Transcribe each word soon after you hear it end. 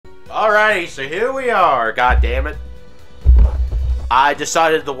Alrighty, so here we are. God damn it. I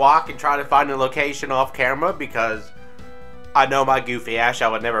decided to walk and try to find a location off camera because I know my goofy ass, I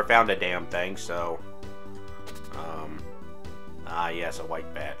would never found a damn thing, so. Yes, a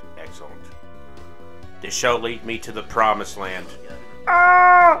white bat. Excellent. This show leads me to the promised land.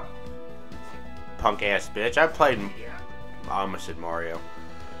 Ah! Punk ass bitch. I played. I almost said Mario.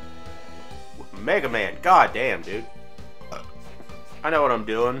 Mega Man. God damn, dude. I know what I'm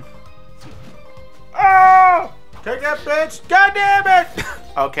doing. Ah! Take that, bitch! God damn it!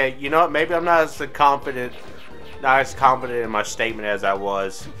 Okay, you know what? Maybe I'm not as confident in my statement as I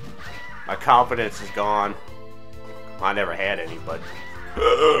was. My confidence is gone. I never had any, but.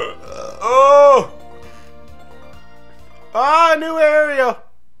 Oh! Ah, new area!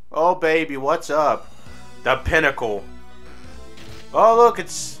 Oh, baby, what's up? The pinnacle. Oh, look,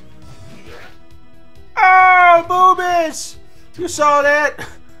 it's. Oh, boobies! You saw that?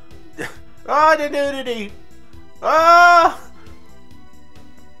 Oh, the nudity. Oh!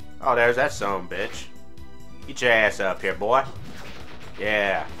 Oh, there's that son of a bitch. Get your ass up here, boy.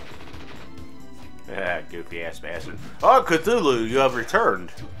 Yeah. Ah, goofy ass bastard. Oh, Cthulhu, you have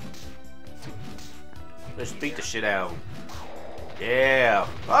returned. Let's beat the shit out of him. Yeah.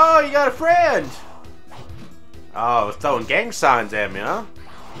 Oh, you got a friend. Oh, throwing gang signs at me, huh?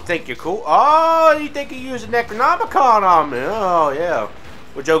 You think you're cool? Oh, you think you use a Necronomicon on me? Oh, yeah.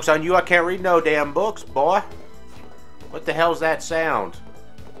 Well, joke's on you. I can't read no damn books, boy. What the hell's that sound?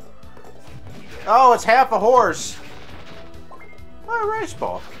 Oh, it's half a horse. Oh, a race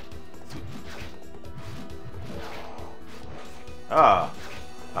ball. Ah.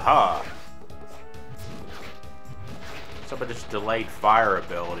 Aha. Some of this delayed fire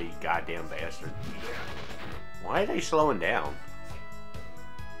ability, goddamn bastard. Why are they slowing down?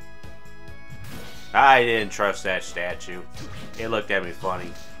 I didn't trust that statue. It looked at me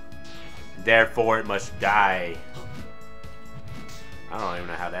funny. Therefore, it must die. I don't even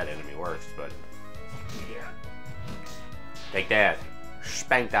know how that enemy works, but... Take that.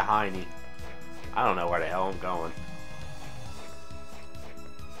 Spank the hiney. I don't know where the hell I'm going.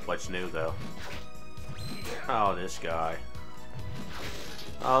 What's new, though? Oh, this guy.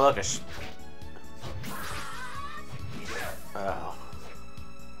 Oh, look. Oh.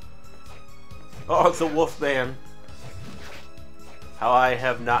 Oh, it's the Wolfman. How I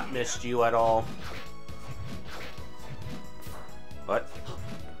have not missed you at all. What?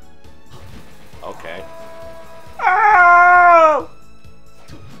 Okay. Oh!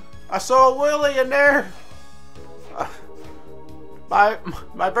 I saw a Willy in there. My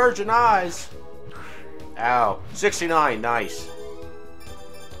virgin eyes. Ow. 69. Nice.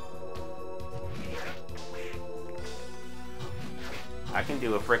 I can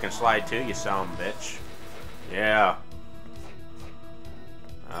do a freaking slide too, you son of a bitch. Yeah.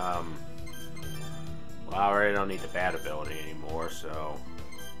 Well, I already don't need the bat ability anymore, so.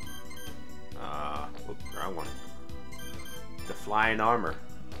 Oops, wrong one. The flying armor.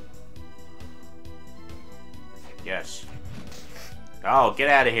 Yes. Oh, get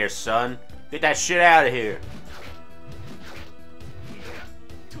out of here, son. Get that shit out of here.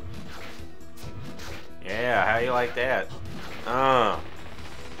 Yeah, how you like that?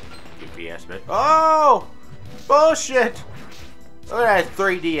 Goofy ass bitch. Oh! Bullshit! Look at that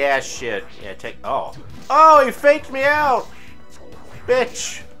 3D ass shit. Yeah, take. Oh. Oh, he faked me out!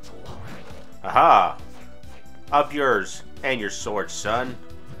 Bitch! Aha! Up yours. And your sword, son.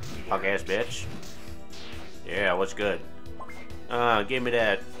 Punk ass bitch. Yeah, what's good? Give me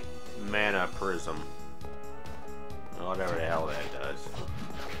that mana prism. Whatever the hell that does.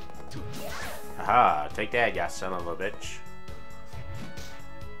 Aha, take that, you son of a bitch.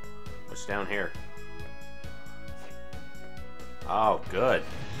 What's down here? Oh, good.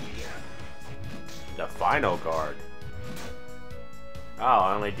 The final guard. Oh,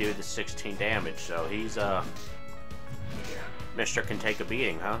 I only do the 16 damage, so he's, Mister can take a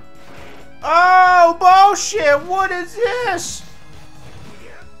beating, huh? Oh, bullshit! What is this?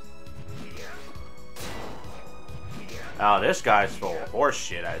 Oh, this guy's full of horse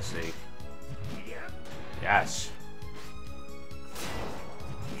shit, I see. Yes.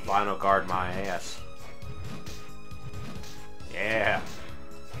 Final guard my ass. Yeah.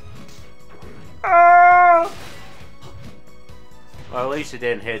 Oh! Well, at least it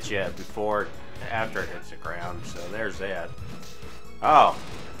didn't hit you after it hits the ground, so there's that. Oh.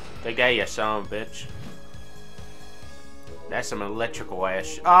 Take that, you son of a bitch. That's some electrical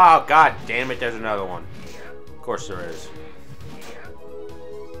ass. Oh, god damn it, there's another one. Of course there is.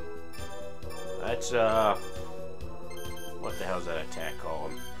 That's, what the hell's that attack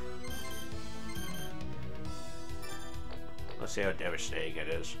called? Let's see how devastating it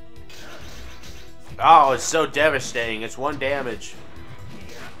is. Oh, it's so devastating. It's 1 damage.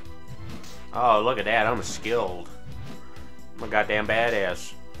 Oh, look at that. I'm skilled. I'm a goddamn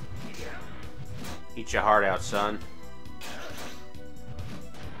badass. Eat your heart out, son.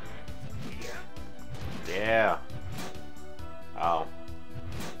 Yeah. Oh.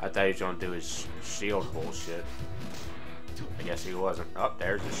 I thought he was gonna do his shield bullshit. I guess he wasn't. Oh,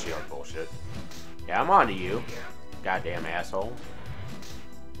 there's his shield bullshit. Yeah, I'm on to you. Goddamn asshole.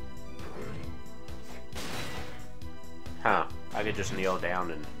 Huh. I could just kneel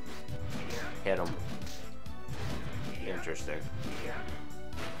down and hit him. Interesting.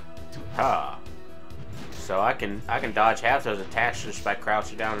 Huh. So I can dodge half those attacks just by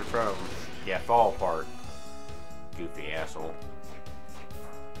crouching down in front of them. Yeah, fall apart. Goofy asshole.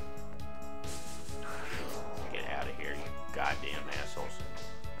 Get out of here, you goddamn assholes.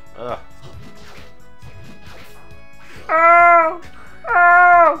 Ugh. Oh!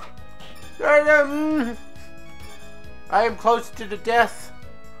 Oh! I am close to the death.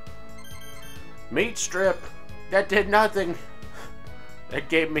 Meat strip. That did nothing. That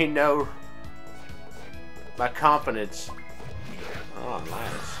gave me my confidence. Oh,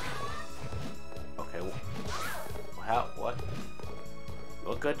 nice. Okay. How? What?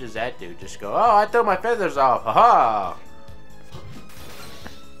 What good does that do? Just go, oh, I threw my feathers off. Haha.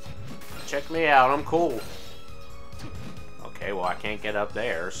 Check me out. I'm cool. Okay, well, I can't get up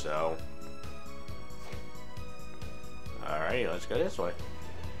there, so. Alright, let's go this way.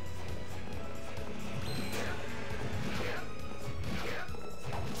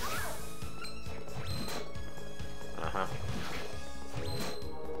 Uh-huh.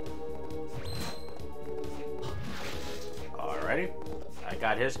 Alrighty. I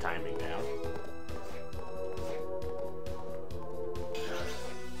got his timing down.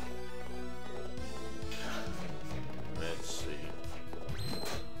 Let's see.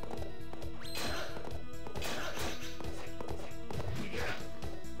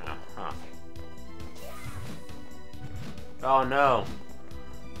 Uh-huh. Oh no.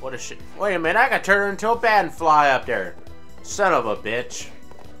 What a shit. Wait a minute, I got turned into a bat and fly up there. Son of a bitch.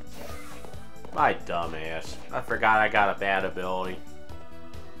 My dumb ass. I forgot I got a bad ability.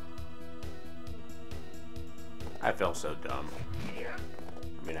 I feel so dumb.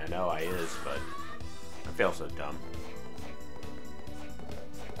 I mean, I know I is, but I feel so dumb.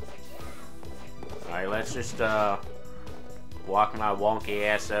 Alright, let's just walk my wonky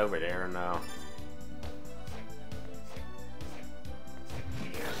ass over there and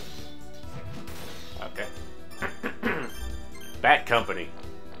okay. Bat Company.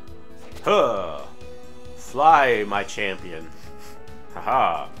 Huh. Fly, my champion.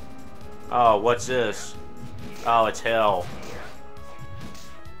 Haha. Oh, what's this? Oh, it's hell.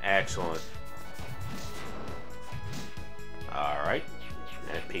 Excellent. Alright.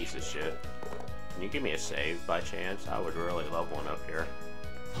 That piece of shit. Can you give me a save by chance? I would really love one up here.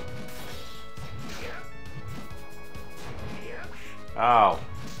 Oh.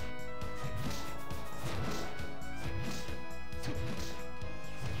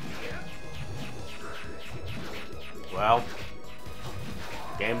 Well,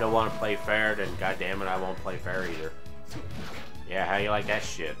 game don't want to play fair, then goddammit, I won't play fair either. Yeah, how you like that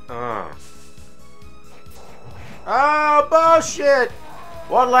shit? Oh, bullshit!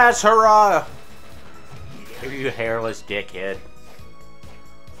 One last hurrah! You hairless dickhead.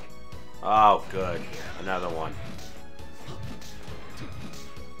 Oh, good. Another one.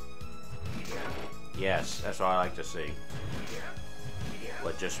 Yes, that's what I like to see.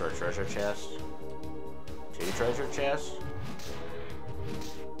 What, just for a treasure chest? 2 treasure chests?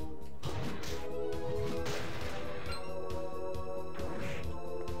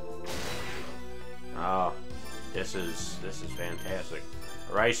 Oh, this is fantastic.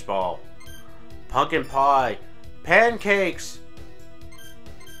 Rice ball, pumpkin pie, pancakes.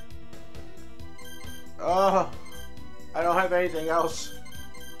 Oh, I don't have anything else.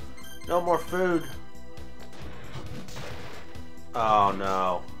 No more food. Oh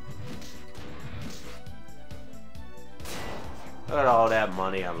no. Look at all that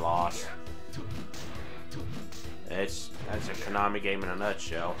money I lost. That's a Konami game in a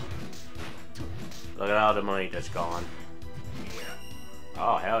nutshell. Look at all the money that's gone.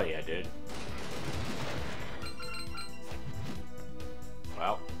 Oh, hell yeah, dude.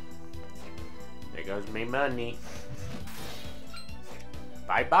 Well, there goes me money.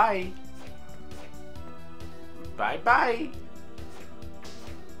 Bye-bye. Bye-bye.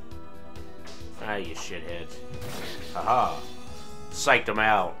 Ah, you shitheads. Haha. Psyched them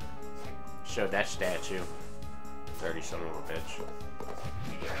out. Showed that statue. Dirty son of a bitch.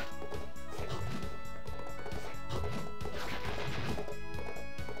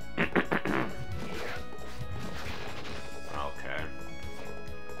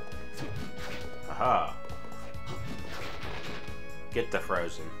 the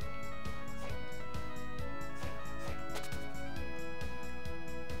frozen.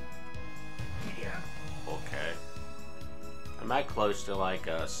 Okay. Am I close to like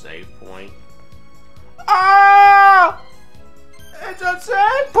a save point? Ah! It's a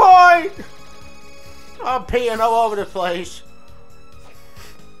save point! I'm peeing all over the place.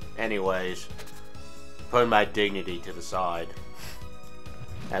 Anyways, putting my dignity to the side.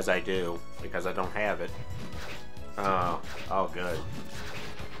 As I do, because I don't have it. Oh good.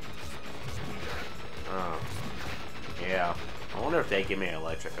 Oh, yeah. I wonder if they give me an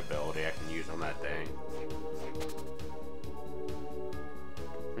electric ability I can use on that thing.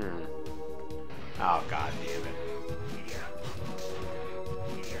 Oh, god damn it.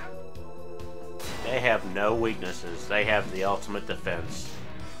 They have no weaknesses. They have the ultimate defense.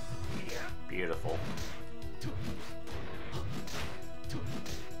 Beautiful.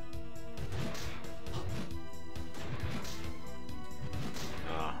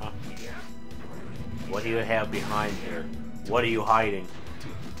 What do you have behind here? What are you hiding?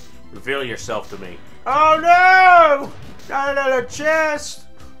 Reveal yourself to me. Oh no! Not another chest!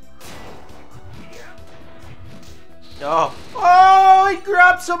 Oh, oh, he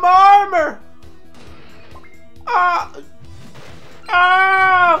grabbed some armor! Ah!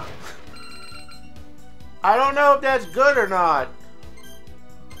 Ah! I don't know if that's good or not.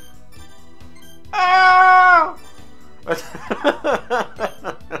 Ah!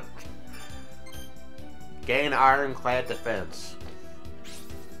 Gain ironclad defense.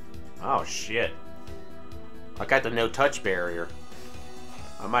 Oh shit. I got the no touch barrier.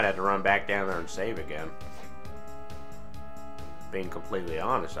 I might have to run back down there and save again. Being completely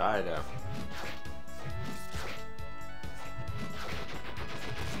honest,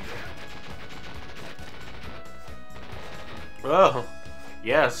 Oh,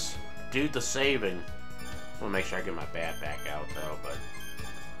 yes. Do the saving. I want to make sure I get my bat back out though, but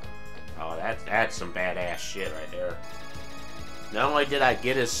oh, that's some badass shit right there. Not only did I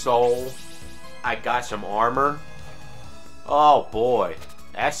get his soul, I got some armor. Oh boy,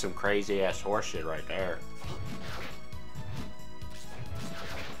 that's some crazy ass horse shit right there.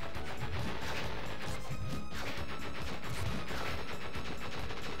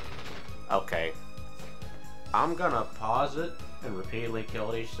 Okay, I'm gonna pause it and repeatedly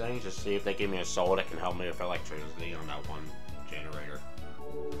kill these things to see if they give me a soul that can help me with electricity on that one generator.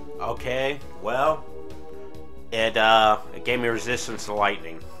 Okay, well, it gave me resistance to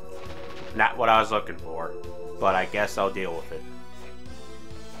lightning. Not what I was looking for, but I guess I'll deal with it.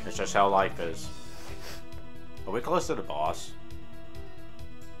 It's just how life is. Are we close to the boss?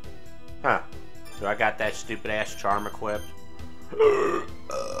 Huh. Do I got that stupid ass charm equipped?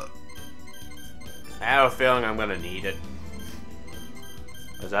 I have a feeling I'm gonna need it.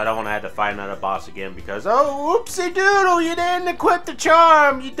 Because I don't want to have to fight another boss again because, oh, whoopsie doodle, you didn't equip the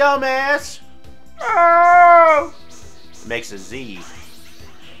charm, you dumbass. Oh! It makes a Z.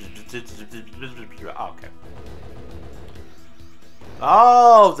 Okay.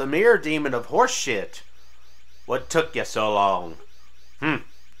 Oh, the mirror demon of horseshit. What took you so long?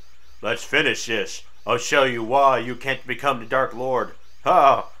 Let's finish this. I'll show you why you can't become the Dark Lord.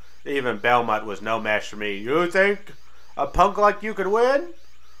 Oh, even Belmont was no match for me. You think a punk like you could win?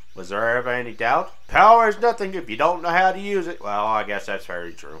 Was there ever any doubt? Power is nothing if you don't know how to use it. Well, I guess that's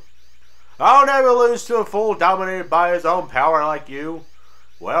very true. I'll never lose to a fool dominated by his own power like you.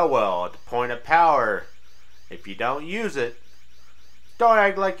 Well, at the point of power, if you don't use it, don't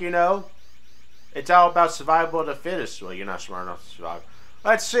act like you know. It's all about survival of the fittest. Well, you're not smart enough to survive.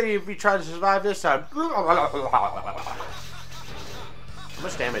 Let's see if you try to survive this time. How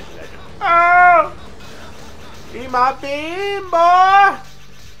much damage did I do? Oh! Eat my beam, boy!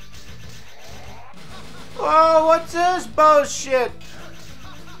 Whoa, what's this bullshit?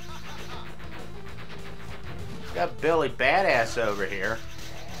 Got Billy Badass over here.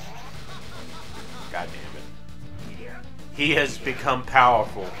 God damn it. He has become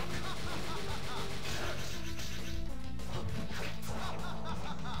powerful.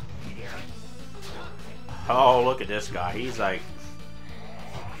 Oh, look at this guy. He's like...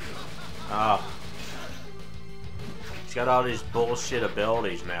 oh. He's got all these bullshit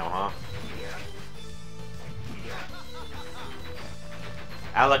abilities now, huh?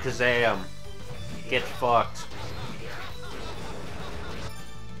 Alakazam. Get fucked.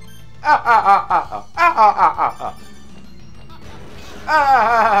 Ah ah ah ah ah ah ah ah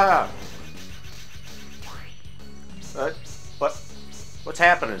ah ah. What's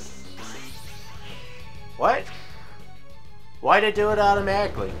happening? What? Why'd it do it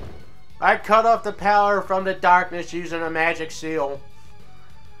automatically? I cut off the power from the darkness using a magic seal.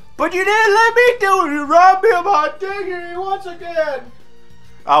 But you didn't let me do it! You robbed me of my dignity once again!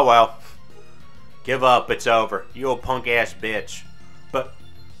 Oh well. Give up, it's over. You a punk ass bitch. But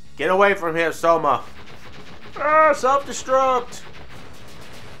get away from here, Soma. Ah, self-destruct.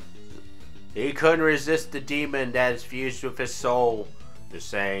 He couldn't resist the demon that is fused with his soul. They're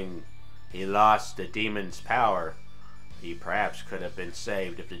saying he lost the demon's power. He perhaps could have been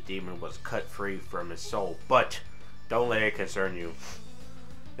saved if the demon was cut free from his soul. But don't let it concern you.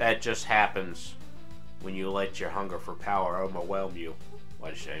 That just happens when you let your hunger for power overwhelm you.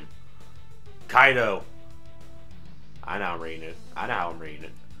 What a shame. Kaido. I know I'm reading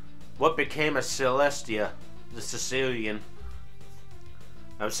it. What became of Celestia, the Sicilian?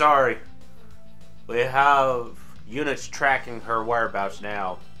 I'm sorry. We have units tracking her whereabouts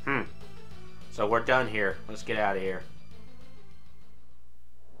now. So we're done here. Let's get out of here.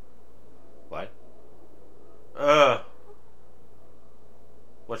 What?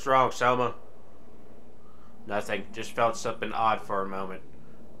 What's wrong, Selma? Nothing. Just felt something odd for a moment.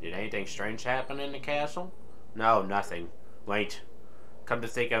 Did anything strange happen in the castle? No, nothing. Wait. Come to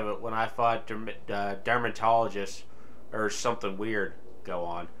think of it, when I fought dermatologist, or something weird go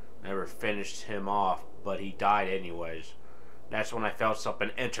on. Never finished him off, but he died anyways. That's when I felt something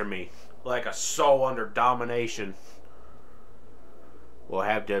enter me, like a soul under domination. We'll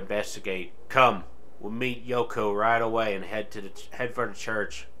have to investigate. Come, we'll meet Yoko right away and head for the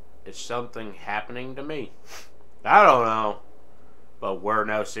church. Is something happening to me? I don't know, but we'll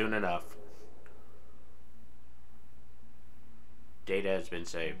know soon enough. Data has been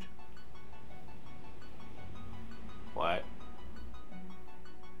saved. What?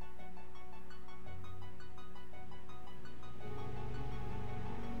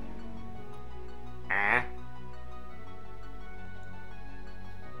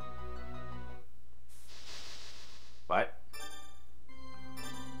 What?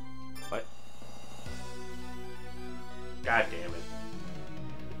 What? God damn it.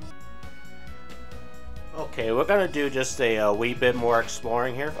 Okay, we're gonna do just a wee bit more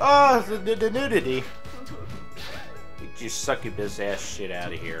exploring here. Oh, the nudity. Get you succubus ass shit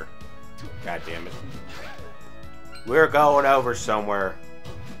out of here. God damn it. We're going over somewhere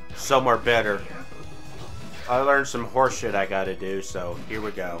better. I learned some horse shit I gotta do, so here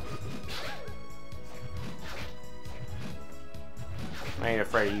we go. I ain't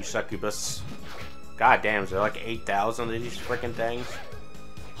afraid of you, succubus. God damn, is there like 8,000 of these freaking things?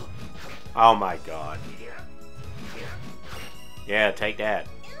 Oh my god. Yeah, take that.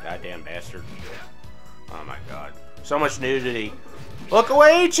 Goddamn bastard. Oh my god. So much nudity. Look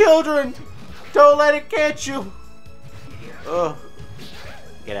away, children! Don't let it catch you! Ugh.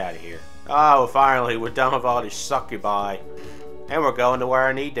 Get out of here. Oh, finally, we're done with all these succubi. And we're going to where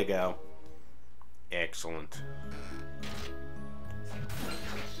I need to go. Excellent.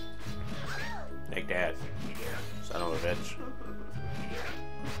 Take that, son of a bitch.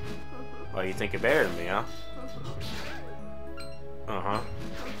 Well, you think you're better than me, huh? Uh-huh.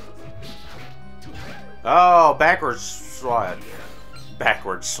 Oh, backwards slut.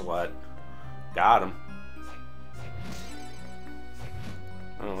 Backwards slut. Got him.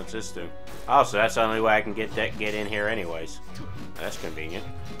 Oh, what's this do? Oh, so that's the only way I can get in here anyways. That's convenient.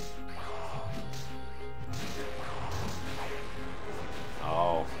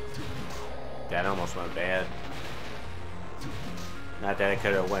 Oh. That almost went bad. Not that it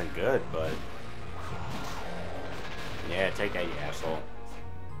could have went good, but... Yeah, take that, you asshole.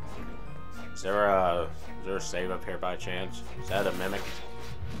 Is there a save up here by chance? Is that a mimic?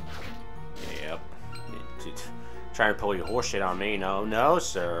 Yep. Trying to pull your horse shit on me? No, no,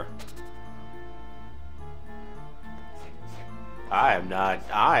 sir. I am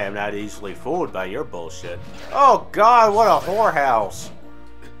not easily fooled by your bullshit. Oh God, what a whorehouse!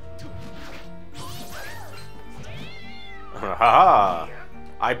 Haha!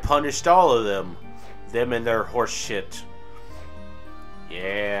 I punished all of them. Them and their horse shit.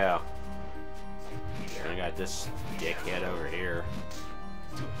 Yeah. I got this dickhead over here.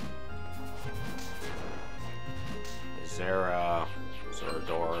 Is there a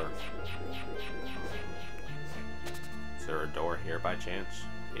door? Is there a door here by chance?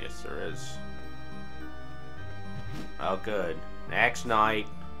 Yes, there is. Oh, good. Next night.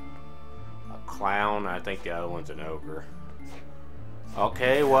 A clown. I think the other one's an ogre.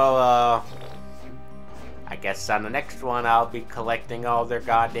 Okay, well, I guess on the next one I'll be collecting all their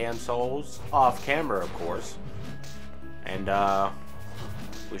goddamn souls. Off camera, of course. And,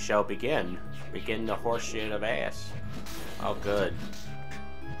 we shall begin. Begin the horseshit of ass. Oh, good.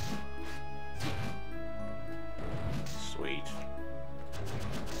 Sweet.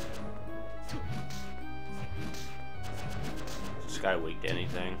 Is this guy weak to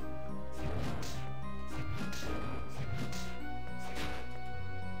anything?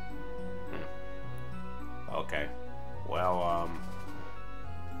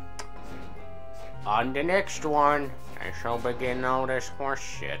 On the next one, I shall begin all this horse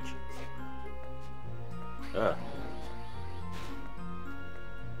shit. Ugh.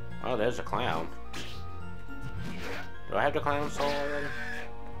 Oh, there's a clown. Do I have the clown soul already?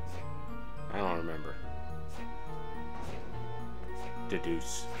 I don't remember.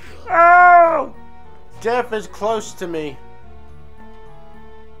 Deduce. Oh! Death is close to me.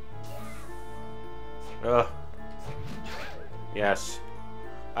 Ugh. Yes.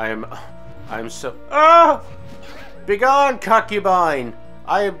 I'm so... Ah! Begone, concubine!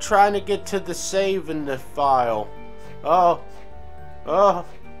 I am trying to get to the save in the file. Oh. Oh.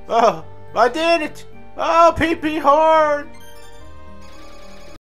 Oh. I did it! Oh, pee-pee hard!